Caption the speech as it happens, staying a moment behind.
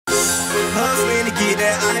hustling to get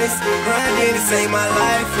that ice, grinding to save my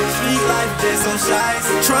life. Street life just so shy,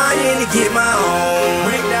 trying to get my own.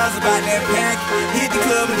 Breakdowns about that pack, hit the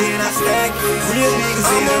club and then I stack. Real niggas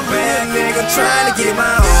in the bag, nigga, trying to get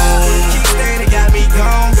my own. Kickstand got me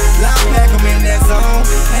gone, loud pack, I'm in that zone.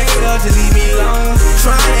 Haters just leave me alone,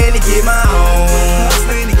 trying to get my own.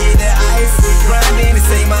 Hustling to get that ice, grinding to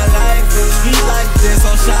save my life. Street life just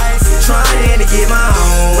so shy, trying to get my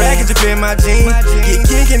own. Ragged up in my jeans, get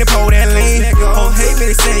kinkin' and pull that lean. Oh, hate me,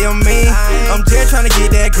 they say I'm mean. I'm just trying to get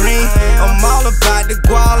that green. I'm all about the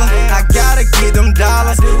guala, I gotta get them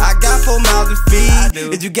dollars. I got 4 mouths to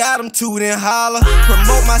feed, if you got them too, then holler.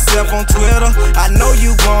 Promote myself on Twitter, I know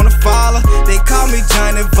you wanna follow. They call me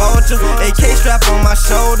Johnny Vulture, AK strap on my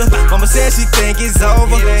shoulder. Mama said she think it's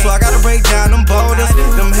over, so I gotta break down them boulders.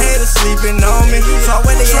 Them haters sleeping on me, so I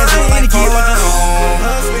went to end up like Folgers.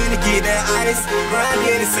 Hustling to get that ice,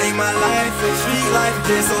 grinding to save my life. Street life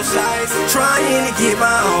just so shy, trying to get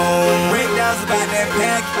my own. Breakdowns about that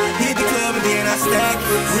pack, hit the club and then I stack.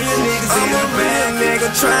 Real niggas in the bag, nigga,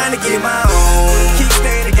 trying to get my own.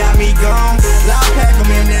 Kickstand got me gone, loud pack,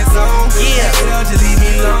 I'm in that zone. Haters just leave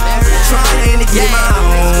me alone, trying to get my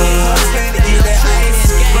own. Hustling to get that ice,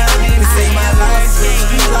 grinding to save my life.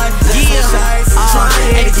 Street life just so shy,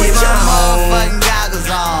 trying to get my own. Motherfucking goggles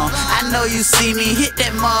on, I know you see me, hit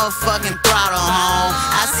that motherfucking throttle home.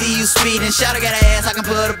 I see you speeding, shawty got an ass I can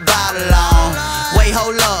put a bottle on. Wait,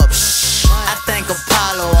 hold up, shh, I think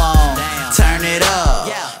Apollo on. Turn it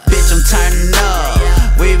up, bitch, I'm turning up.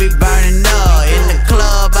 We be burning up in the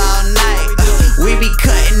club all night. We be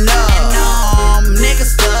cutting up.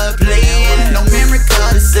 Niggas start playing, no memory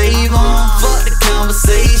card to save them. Fuck the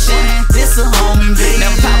conversation, this a home invasion.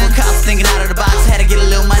 Never pop with cops thinking out of the box. Had to get a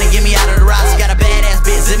little money, get me out of the rocks. Got a badass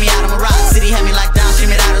bitch, zip me out of my rock. City had me locked down, she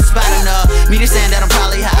made out of the spot. And me just saying that I'm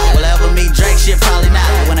probably hot. Will I ever meet Drake? Shit, probably not.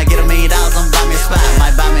 When I get $1 million, I'm buy me a spot.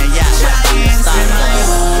 Might buy me a yacht, might buy me a stop.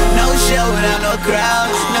 No show without no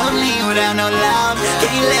crowd, no lean without no loud.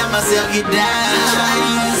 Can't let myself get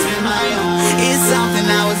down. It's something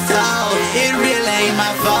I was told, it really ain't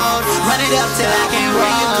my fault. Run it up till I can't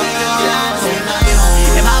roll.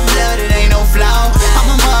 In my blood it ain't no flaw, I'm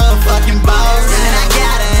a motherfucking boss, and I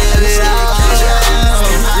gotta handle it all.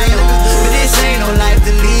 But this ain't no life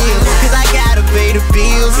to live, cause I gotta pay the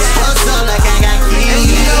bills. Hustle like I got kills. And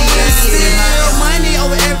you know it's still money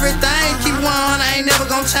over everything. Keep on, I ain't never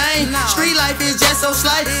gon' change. Street life is just so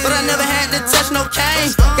slight, but I never had to touch no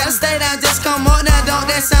cane. Gotta stay down, just come on now, don't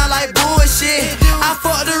that sound like bullshit? I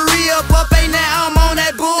fucked the re-up up, ain't now I'm on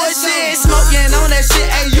that bullshit. Smoking on that shit,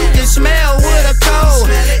 ayy, you can smell with a cold.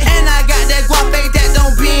 And I got that guape that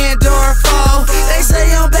don't bend or fall. They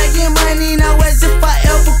say I'm back in money, now as if I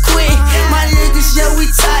ever quit. My niggas, yeah, we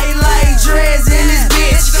tight like dreads in this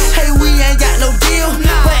bitch. Hey, we ain't got no deal,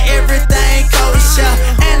 but everything kosher.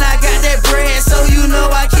 And I got that bread, so you know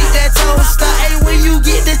I keep that toaster. Hey, when you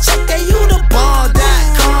get the check, hey, you the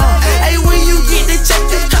ball.com. Hey, when you get the check,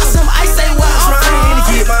 you got some ice, say what I'm trying to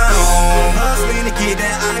get my own. Hustling to get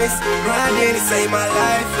that ice, grinding to save my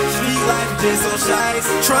life. Street life just so shy,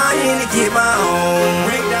 trying to get my own.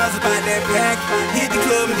 Breakdowns about that pack, hit the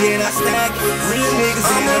club and then I stack. Real niggas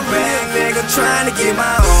in the bag, nigga, trying to get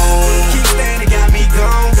my own. Kickstand got me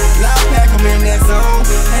gone, loud pack, I'm in that zone.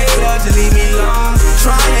 Haters just leave me alone,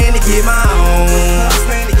 trying to get my own.